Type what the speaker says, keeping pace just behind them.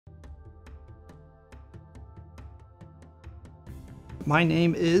My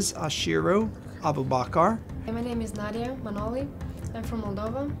name is Ashiro Abubakar. My name is Nadia Manoli. I'm from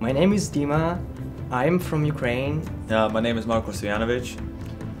Moldova. My name is Dima. I'm from Ukraine. My name is Marko Stojanovic.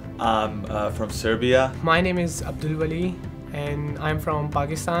 I'm from Serbia. My name is Abdul Wali and I'm from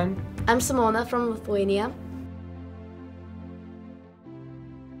Pakistan. I'm Simona from Lithuania.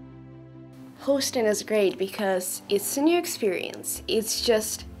 Hosting is great because it's a new experience. It's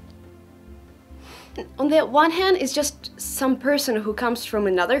just, on the one hand, it's just some person who comes from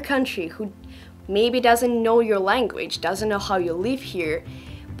another country who maybe doesn't know your language, doesn't know how you live here,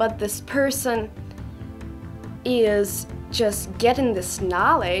 but this person is just getting this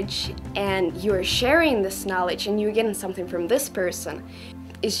knowledge and you're sharing this knowledge and you're getting something from this person.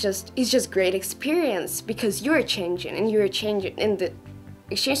 It's just great experience because you're changing and the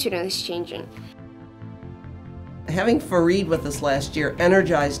exchange student is changing. Having Fareed with us last year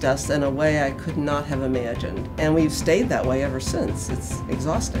energized us in a way I could not have imagined, and we've stayed that way ever since. It's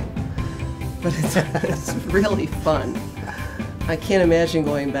exhausting, but it's really fun. I can't imagine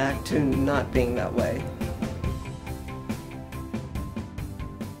going back to not being that way.